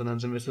Thailand und dann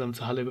sind wir zusammen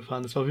zur Halle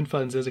gefahren. Das war auf jeden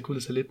Fall ein sehr, sehr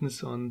cooles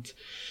Erlebnis und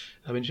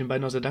da bin ich den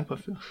beiden auch sehr dankbar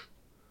für.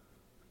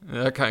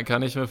 Ja,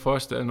 kann ich mir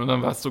vorstellen. Und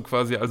dann warst du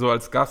quasi, also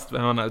als Gast,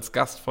 wenn man als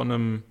Gast von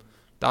einem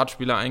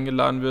Dartspieler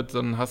eingeladen wird,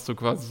 dann hast du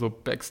quasi so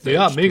Backstage.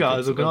 Ja, mega.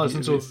 Also genau, das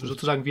sind so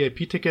sozusagen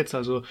VIP-Tickets.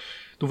 Also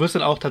du wirst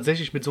dann auch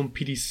tatsächlich mit so einem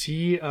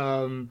PDC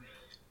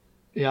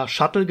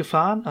Shuttle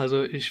gefahren.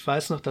 Also ich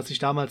weiß noch, dass ich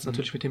damals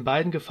natürlich mit den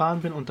beiden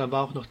gefahren bin und dann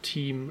war auch noch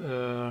Team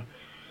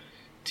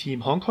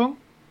Hongkong,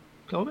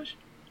 glaube ich,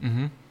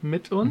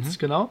 mit uns,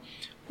 genau.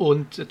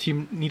 Und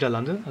Team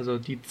Niederlande. Also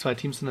die 2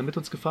 Teams sind dann mit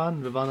uns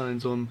gefahren. Wir waren dann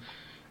in so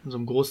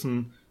einem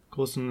großen,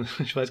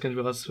 ich weiß gar nicht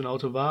mehr, was es für ein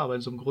Auto war, aber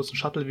in so einem großen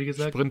Shuttle, wie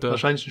gesagt. Sprinter.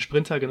 Wahrscheinlich ein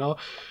Sprinter, genau.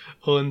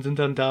 Und sind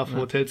dann da vom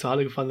Hotel zur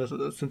Halle gefahren. Das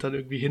sind dann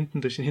irgendwie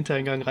hinten durch den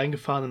Hintereingang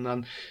reingefahren und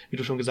dann, wie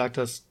du schon gesagt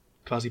hast,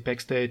 quasi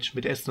Backstage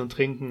mit Essen und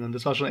Trinken. Und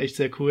das war schon echt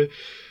sehr cool.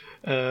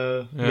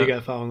 Mega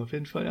Erfahrung auf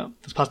jeden Fall, ja.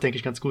 Das passt, denke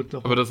ich, ganz gut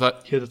noch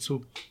hier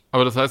dazu.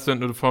 Aber das heißt,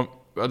 wenn du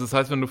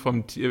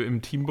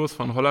im Teambus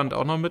von Holland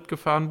auch noch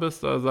mitgefahren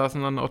bist, da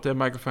saßen dann auch der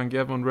Michael van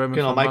Gerwen und Raymond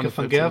von Barneveld. Genau, Michael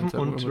van Gerwen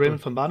und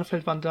Raymond von van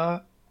Barneveld waren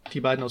da.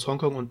 Die beiden aus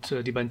Hongkong und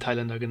die beiden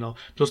Thailänder, genau.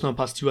 Plus noch ein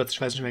paar Stewards,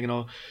 ich weiß nicht mehr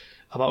genau.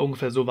 Aber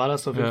ungefähr so war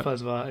das auf jeden Fall.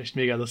 Es war echt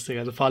mega lustig.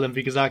 Also vor allem,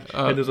 wie gesagt,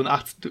 wenn du so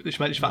ich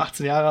war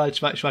 18 Jahre alt,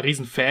 ich war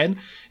riesen Fan.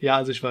 Ja,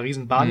 also ich war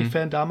riesen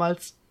Barney-Fan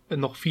damals.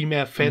 Noch viel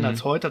mehr Fan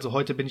als heute. Also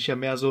heute bin ich ja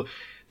mehr so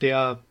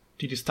der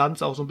die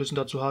Distanz auch so ein bisschen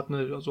dazu hat,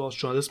 ne, so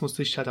aus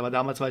Journalismus-Sicht halt, aber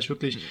damals war ich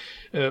wirklich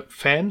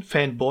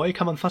Fanboy,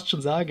 kann man fast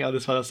schon sagen, ja,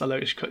 das war das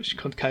ich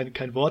konnte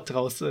kein Wort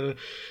draus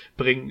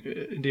bringen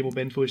in dem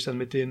Moment, wo ich dann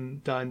mit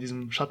denen da in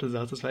diesem Shuttle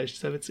saß, das war echt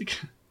sehr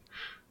witzig.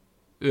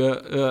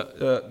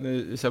 Ja, nee,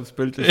 ich hab's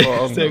bildlich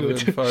vor Augen, sehr auf gut.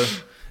 jeden Fall.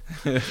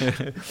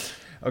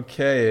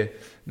 Okay,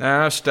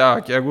 na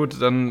stark, ja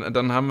gut,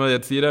 dann haben wir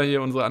jetzt jeder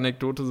hier unsere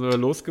Anekdote so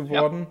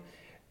losgeworden.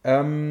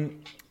 Ja.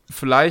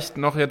 Vielleicht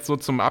noch jetzt so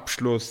zum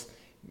Abschluss.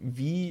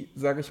 Wie,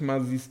 sag ich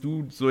mal, siehst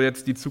du so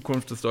jetzt die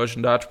Zukunft des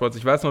deutschen Dartsports?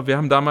 Ich weiß noch, wir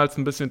haben damals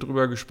ein bisschen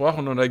drüber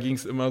gesprochen und da ging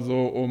es immer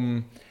so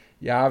um,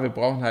 ja, wir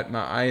brauchen halt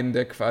mal einen,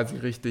 der quasi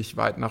richtig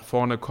weit nach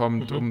vorne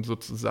kommt, um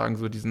sozusagen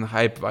so diesen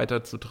Hype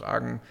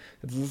weiterzutragen.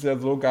 Jetzt ist es ja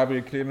so,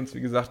 Gabriel Clemens,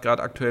 wie gesagt,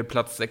 gerade aktuell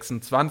Platz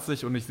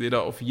 26 und ich sehe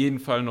da auf jeden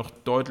Fall noch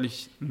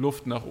deutlich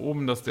Luft nach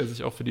oben, dass der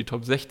sich auch für die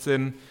Top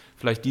 16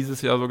 vielleicht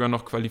dieses Jahr sogar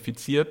noch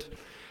qualifiziert.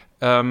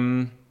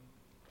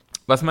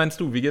 Was meinst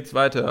du, wie geht's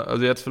weiter?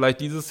 Also jetzt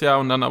vielleicht dieses Jahr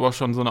und dann aber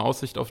schon so eine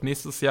Aussicht auf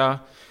nächstes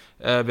Jahr.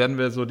 Werden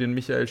wir so den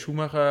Michael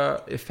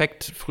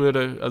Schumacher-Effekt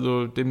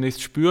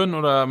demnächst spüren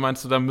oder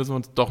meinst du, da müssen wir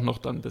uns doch noch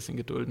dann ein bisschen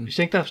gedulden? Ich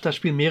denke, da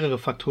spielen mehrere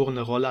Faktoren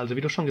eine Rolle. Also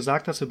wie du schon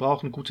gesagt hast, wir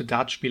brauchen gute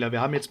Dartspieler.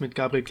 Wir haben jetzt mit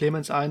Gabriel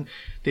Clemens einen,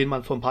 den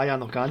man vor ein paar Jahren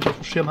noch gar nicht auf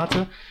dem Schirm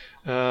hatte.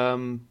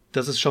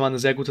 Das ist schon mal eine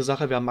sehr gute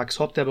Sache. Wir haben Max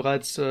Hopp, der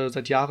bereits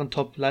seit Jahren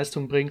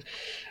Top-Leistung bringt.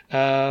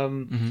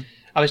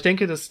 Aber ich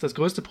denke, dass das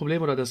größte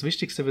Problem oder das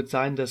Wichtigste wird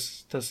sein,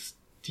 dass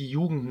die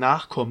Jugend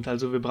nachkommt.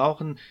 Also wir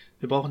brauchen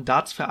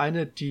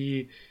Dartsvereine,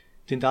 die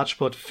den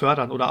Dartsport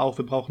fördern oder auch,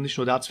 wir brauchen nicht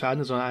nur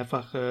Dartsvereine, sondern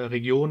einfach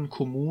Regionen,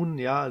 Kommunen,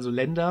 ja, also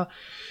Länder,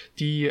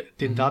 die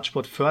den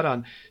Dartsport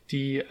fördern,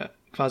 die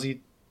quasi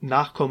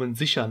Nachkommen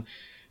sichern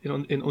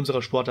in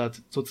unserer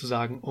Sportart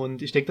sozusagen.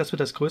 Und ich denke, das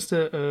wird das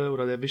größte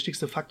oder der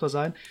wichtigste Faktor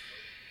sein,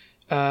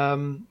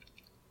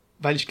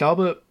 weil ich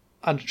glaube,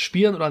 an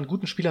Spielern oder an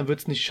guten Spielern wird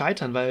es nicht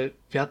scheitern, weil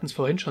wir hatten es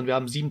vorhin schon, wir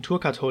haben 7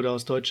 Tourcard-Holder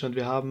aus Deutschland,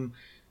 wir haben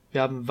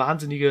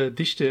wahnsinnige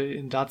Dichte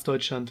in Darts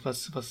Deutschland,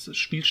 was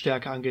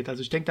Spielstärke angeht.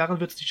 Also ich denke, daran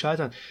wird es nicht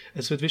scheitern.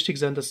 Es wird wichtig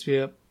sein, dass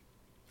wir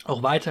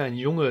auch weiterhin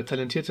junge,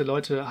 talentierte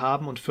Leute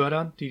haben und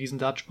fördern, die diesen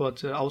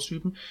Dartsport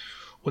ausüben.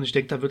 Und ich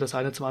denke, da wird das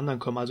eine zum anderen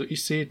kommen. Also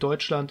ich sehe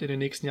Deutschland in den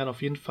nächsten Jahren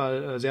auf jeden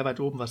Fall sehr weit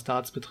oben, was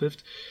Darts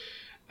betrifft.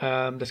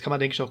 Das kann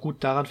man, denke ich, auch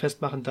gut daran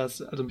festmachen,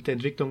 dass also mit der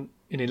Entwicklung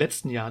in den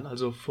letzten Jahren,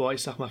 also vor,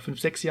 ich sag mal, 5,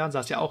 6 Jahren, sah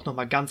es ja auch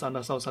nochmal ganz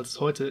anders aus, als es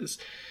heute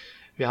ist.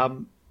 Wir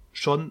haben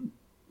schon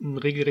einen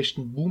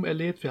regelrechten Boom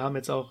erlebt. Wir haben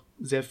jetzt auch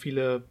sehr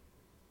viel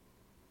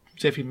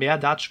mehr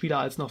Dartspieler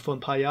als noch vor ein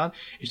paar Jahren.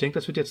 Ich denke,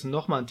 das wird jetzt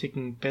nochmal einen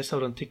Ticken besser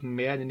oder einen Ticken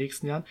mehr in den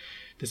nächsten Jahren.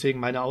 Deswegen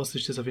meine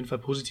Aussicht ist auf jeden Fall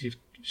positiv.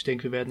 Ich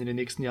denke, wir werden in den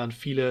nächsten Jahren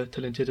viele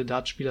talentierte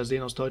Dartspieler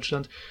sehen aus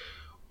Deutschland.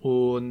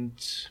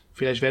 Und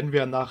vielleicht werden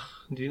wir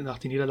nach den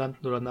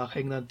Niederlanden oder nach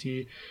England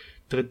die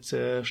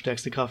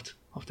drittstärkste Kraft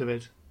auf der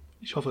Welt.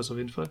 Ich hoffe es auf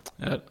jeden Fall.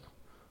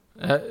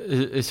 Ja,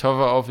 ich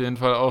hoffe auf jeden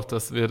Fall auch,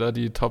 dass wir da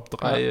die Top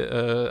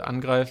 3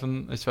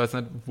 angreifen. Ich weiß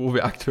nicht, wo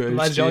wir aktuell stehen.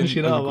 Weiß ich auch nicht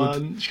genau, aber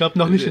ich glaube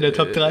noch nicht in der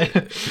Top 3.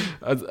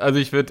 Also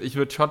ich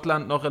würd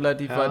Schottland noch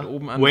relativ weit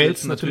oben ansetzen.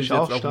 Wales natürlich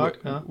auch stark.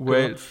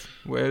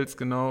 Wales,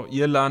 genau.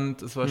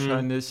 Irland ist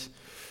wahrscheinlich,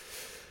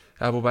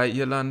 wobei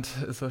Irland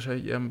ist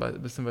wahrscheinlich eher ein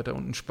bisschen weiter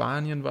unten.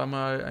 Spanien war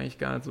mal eigentlich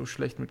gar nicht so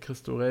schlecht mit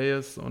Christo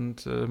Reyes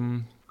und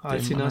dem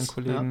anderen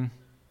Kollegen.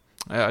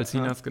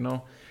 Alcinas,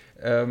 genau.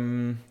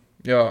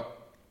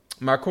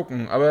 Mal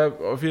gucken, aber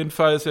auf jeden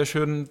Fall ist ja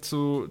schön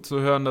zu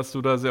hören, dass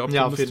du da sehr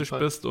optimistisch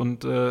bist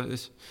und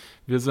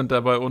wir sind da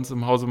bei uns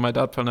im Hause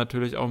MyDartfall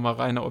natürlich auch mal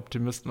reine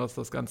Optimisten, was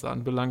das Ganze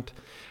anbelangt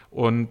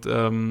und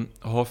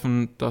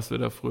hoffen, dass wir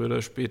da früher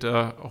oder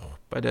später auch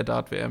bei der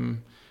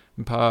Dart-WM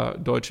ein paar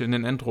Deutsche in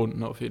den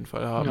Endrunden auf jeden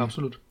Fall haben. Ja,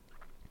 absolut.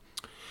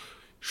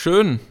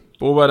 Schön,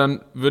 Boba,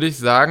 dann würde ich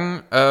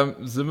sagen,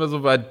 sind wir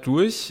soweit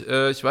durch.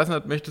 Ich weiß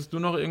nicht, möchtest du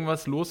noch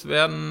irgendwas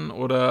loswerden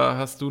oder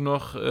hast du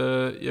noch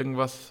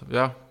irgendwas,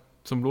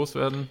 zum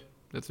Loswerden?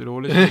 Jetzt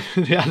wiederhole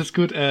ich. Ja, alles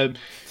gut.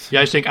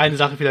 Ich denke, eine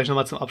Sache vielleicht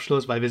nochmal zum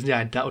Abschluss, weil wir sind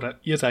ja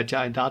ihr seid ja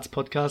ein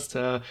Darts-Podcast.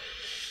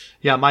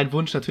 Mein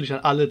Wunsch natürlich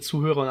an alle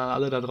Zuhörer und an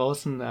alle da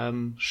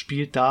draußen,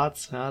 spielt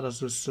Darts. Ja,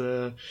 das ist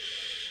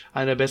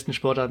eine der besten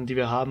Sportarten, die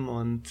wir haben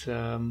und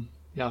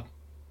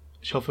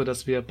ich hoffe,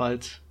 dass wir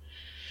bald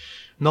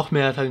noch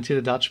mehr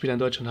talentierte Dartspieler in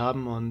Deutschland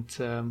haben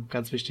und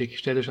ganz wichtig,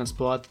 stellt euch ans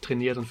Board,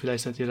 trainiert und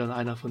vielleicht seid ihr dann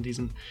einer von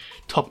diesen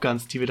Top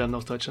Guns, die wir dann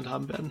aus Deutschland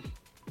haben werden.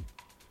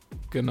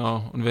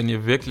 Genau, und wenn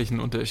ihr wirklich einen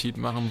Unterschied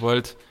machen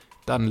wollt,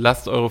 dann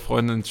lasst eure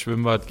Freunde ins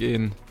Schwimmbad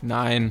gehen.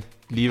 Nein,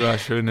 lieber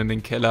schön in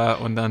den Keller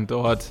und dann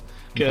dort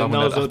ein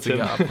paar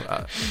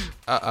 180er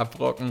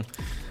abrocken.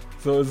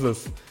 So ist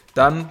es.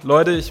 Dann,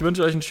 Leute, ich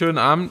wünsche euch einen schönen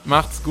Abend.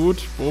 Macht's gut.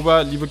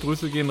 Boba, liebe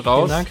Grüße gehen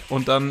raus. Vielen Dank.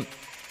 Und dann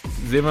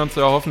sehen wir uns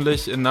ja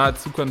hoffentlich in naher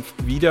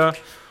Zukunft wieder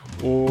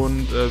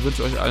und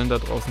wünsche euch allen da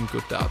draußen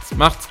Good Darts.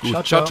 Macht's gut.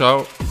 Ciao, ciao.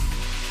 Ciao.